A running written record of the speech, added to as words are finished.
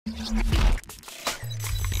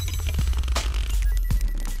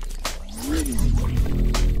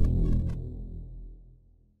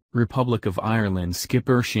Republic of Ireland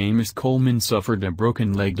skipper Seamus Coleman suffered a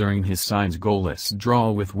broken leg during his side's goalless draw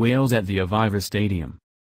with Wales at the Aviva Stadium.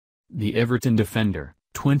 The Everton defender,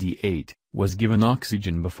 28, was given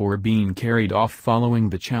oxygen before being carried off following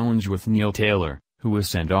the challenge with Neil Taylor, who was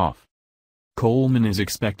sent off. Coleman is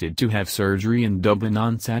expected to have surgery in Dublin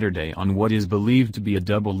on Saturday on what is believed to be a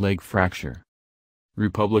double leg fracture.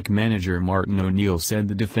 Republic manager Martin O'Neill said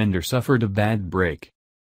the defender suffered a bad break.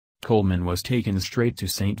 Coleman was taken straight to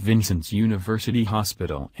St Vincent's University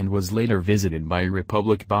Hospital and was later visited by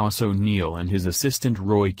Republic boss O'Neill and his assistant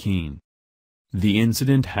Roy Keane. The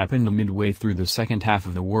incident happened midway through the second half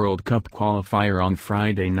of the World Cup qualifier on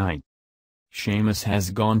Friday night. Seamus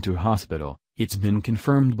has gone to hospital. It's been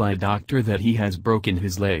confirmed by a doctor that he has broken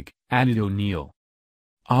his leg, added O'Neill.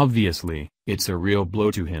 Obviously, it's a real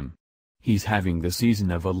blow to him. He's having the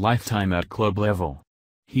season of a lifetime at club level.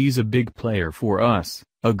 He's a big player for us,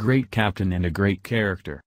 a great captain and a great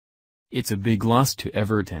character. It's a big loss to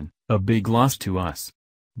Everton, a big loss to us.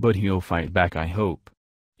 But he'll fight back, I hope.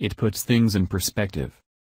 It puts things in perspective.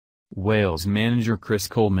 Wales manager Chris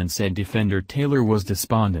Coleman said defender Taylor was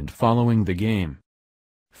despondent following the game.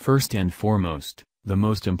 First and foremost, the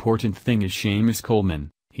most important thing is Seamus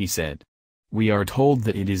Coleman, he said. We are told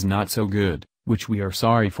that it is not so good, which we are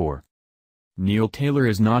sorry for. Neil Taylor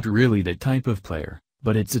is not really that type of player,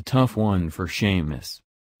 but it's a tough one for Seamus.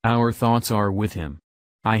 Our thoughts are with him.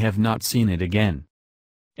 I have not seen it again.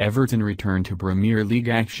 Everton returned to Premier League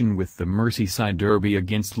action with the Merseyside derby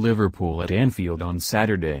against Liverpool at Anfield on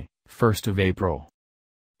Saturday, 1st of April.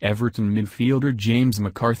 Everton midfielder James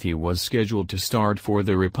McCarthy was scheduled to start for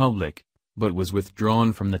the Republic, but was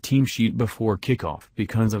withdrawn from the team sheet before kickoff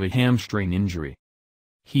because of a hamstring injury.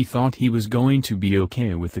 He thought he was going to be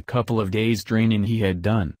okay with the couple of days training he had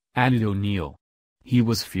done, added O'Neill. He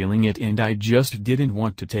was feeling it and I just didn't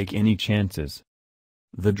want to take any chances.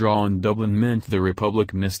 The draw in Dublin meant the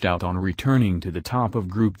Republic missed out on returning to the top of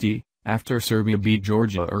Group D, after Serbia beat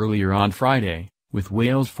Georgia earlier on Friday, with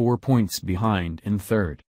Wales 4 points behind in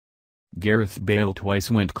third. Gareth Bale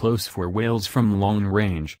twice went close for Wales from long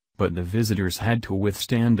range, but the visitors had to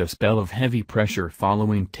withstand a spell of heavy pressure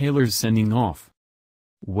following Taylor's sending off.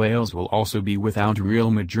 Wales will also be without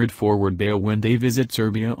Real Madrid forward Bale when they visit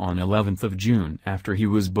Serbia on 11th of June after he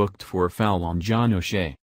was booked for a foul on John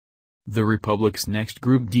O'Shea. The Republic's next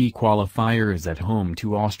Group D qualifier is at home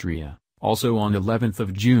to Austria, also on 11th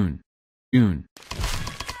of June.